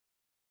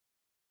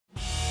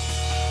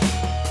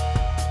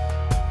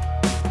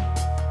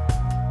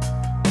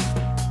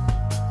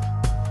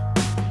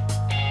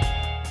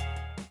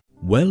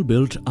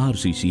Well-built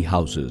RCC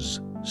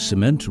houses,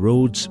 cement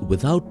roads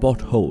without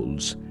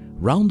potholes,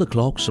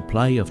 round-the-clock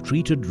supply of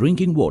treated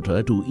drinking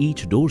water to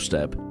each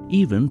doorstep,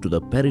 even to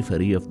the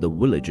periphery of the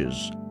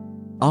villages.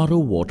 RO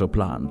water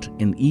plant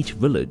in each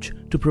village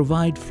to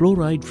provide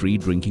fluoride-free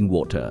drinking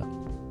water.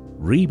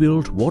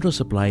 Rebuilt water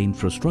supply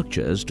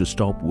infrastructures to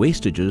stop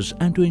wastages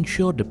and to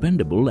ensure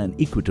dependable and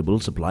equitable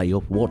supply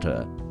of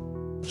water.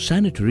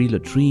 Sanitary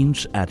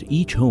latrines at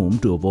each home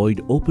to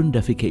avoid open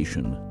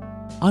defecation.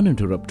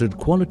 Uninterrupted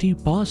quality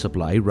power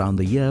supply round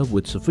the year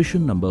with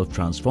sufficient number of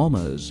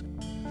transformers.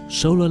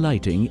 Solar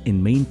lighting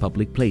in main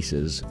public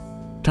places.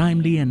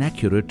 Timely and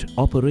accurate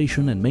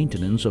operation and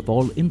maintenance of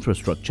all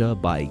infrastructure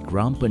by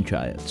Gram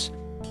Panchayats.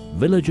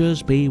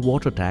 Villagers pay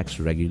water tax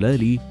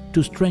regularly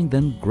to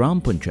strengthen Gram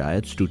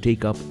Panchayats to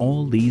take up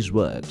all these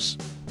works.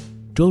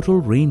 Total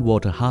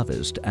rainwater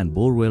harvest and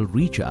borewell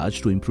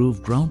recharge to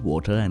improve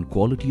groundwater and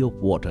quality of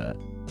water.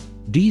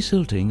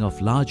 Desilting of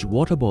large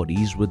water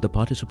bodies with the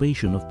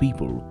participation of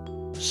people.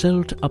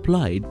 Silt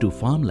applied to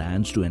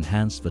farmlands to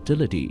enhance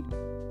fertility.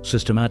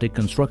 Systematic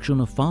construction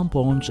of farm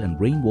ponds and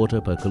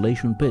rainwater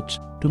percolation pits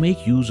to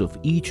make use of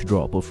each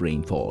drop of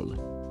rainfall.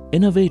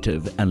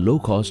 Innovative and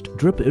low-cost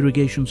drip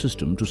irrigation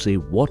system to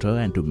save water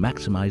and to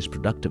maximize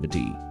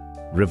productivity.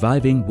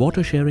 Reviving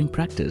water sharing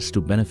practice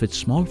to benefit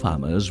small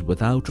farmers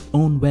without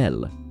own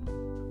well.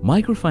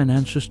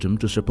 Microfinance system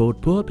to support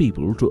poor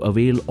people to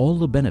avail all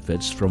the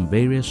benefits from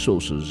various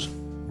sources.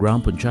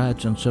 Gram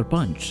Panchayats and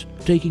Sarpanchs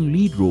taking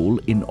lead role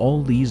in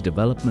all these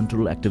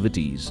developmental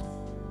activities.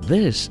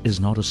 This is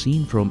not a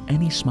scene from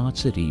any smart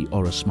city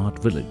or a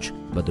smart village,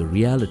 but the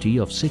reality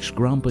of 6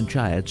 Gram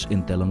Panchayats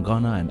in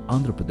Telangana and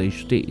Andhra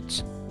Pradesh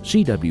states.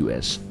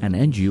 CWS, an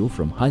NGO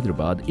from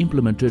Hyderabad,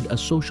 implemented a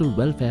social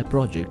welfare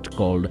project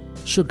called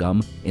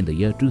Sugam in the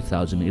year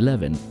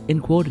 2011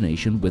 in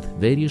coordination with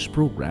various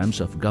programs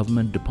of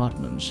government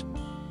departments.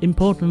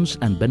 Importance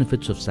and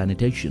benefits of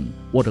sanitation,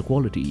 water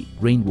quality,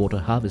 rainwater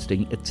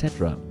harvesting,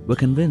 etc. were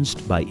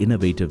convinced by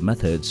innovative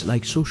methods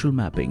like social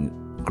mapping,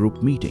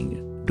 group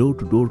meeting,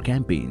 door-to-door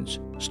campaigns,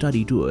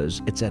 study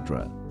tours,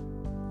 etc.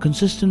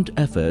 Consistent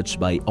efforts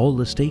by all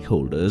the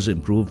stakeholders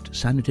improved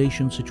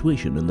sanitation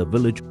situation in the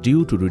village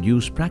due to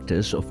reduced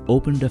practice of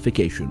open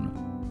defecation.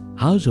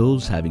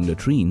 Households having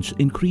latrines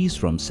increased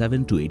from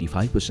 7 to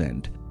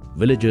 85%.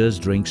 Villagers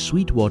drink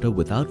sweet water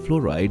without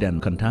fluoride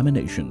and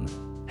contamination.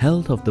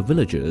 Health of the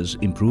villagers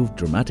improved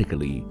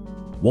dramatically.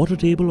 Water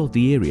table of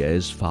the area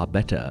is far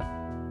better.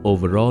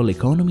 Overall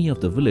economy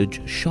of the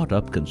village shot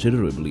up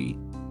considerably.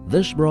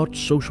 This brought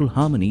social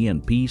harmony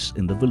and peace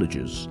in the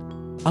villages.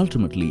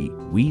 Ultimately,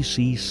 we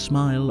see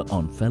smile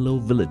on fellow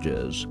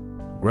villagers.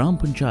 Gram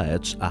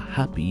Panchayats are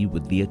happy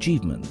with the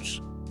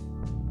achievements.